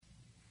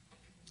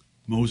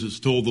Moses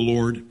told the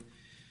Lord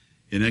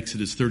in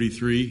Exodus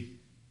 33,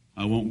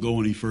 I won't go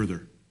any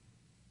further.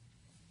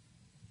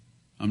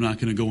 I'm not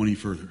going to go any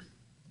further.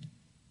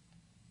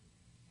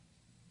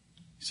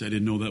 He said, I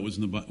didn't know that was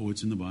in the Bible. Oh,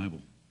 it's in the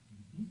Bible.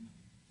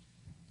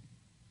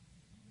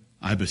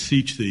 I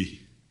beseech thee,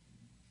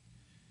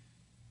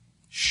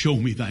 show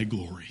me thy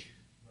glory.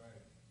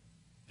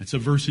 That's a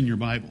verse in your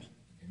Bible.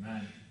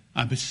 Amen.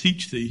 I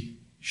beseech thee,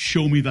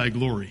 show me thy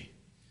glory.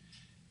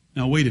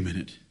 Now, wait a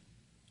minute.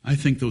 I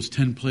think those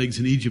 10 plagues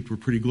in Egypt were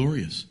pretty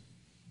glorious.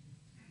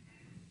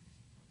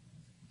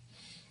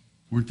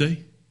 Weren't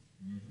they?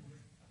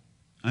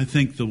 I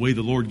think the way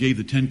the Lord gave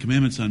the 10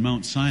 commandments on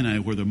Mount Sinai,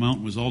 where the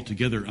mountain was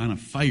altogether on a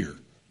fire,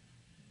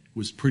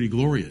 was pretty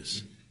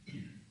glorious.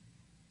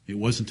 It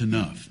wasn't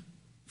enough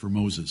for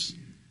Moses.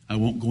 I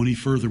won't go any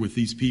further with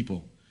these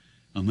people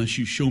unless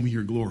you show me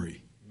your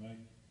glory. Right.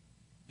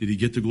 Did he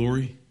get the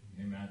glory?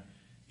 Amen.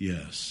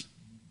 Yes.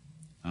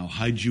 I'll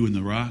hide you in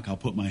the rock. I'll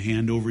put my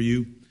hand over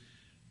you.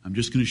 I'm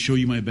just going to show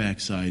you my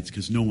backsides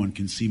because no one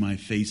can see my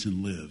face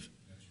and live.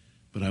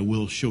 But I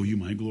will show you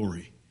my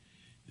glory.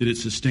 Did it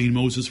sustain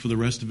Moses for the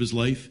rest of his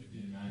life?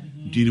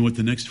 Amen. Do you know what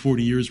the next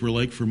 40 years were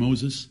like for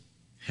Moses?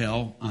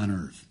 Hell on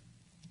earth.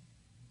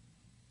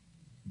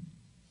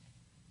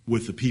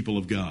 With the people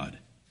of God.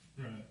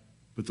 Right.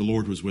 But the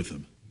Lord was with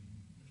him.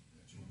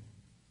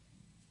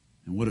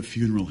 And what a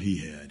funeral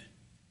he had.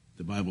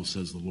 The Bible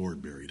says the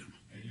Lord buried him.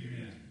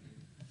 Amen.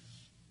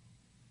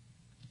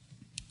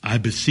 I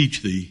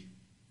beseech thee,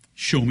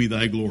 show me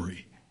thy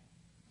glory.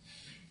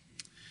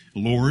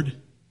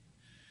 Lord,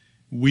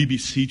 we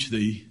beseech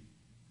thee,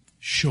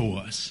 show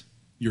us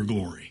your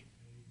glory.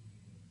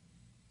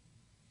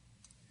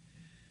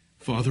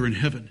 Father in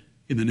heaven,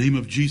 in the name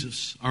of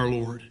Jesus, our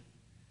Lord,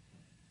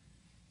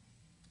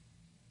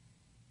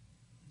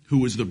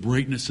 who is the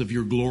brightness of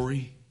your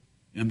glory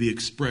and the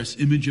express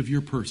image of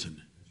your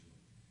person,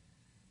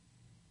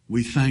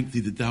 we thank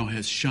thee that thou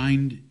hast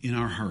shined in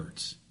our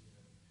hearts,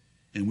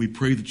 and we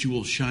pray that you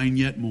will shine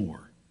yet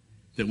more,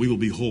 that we will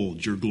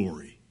behold your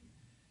glory.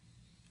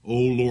 O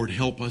Lord,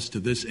 help us to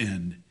this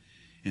end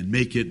and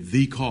make it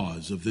the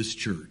cause of this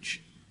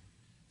church.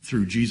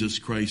 Through Jesus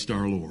Christ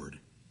our Lord.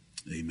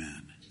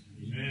 Amen.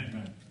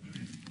 Amen.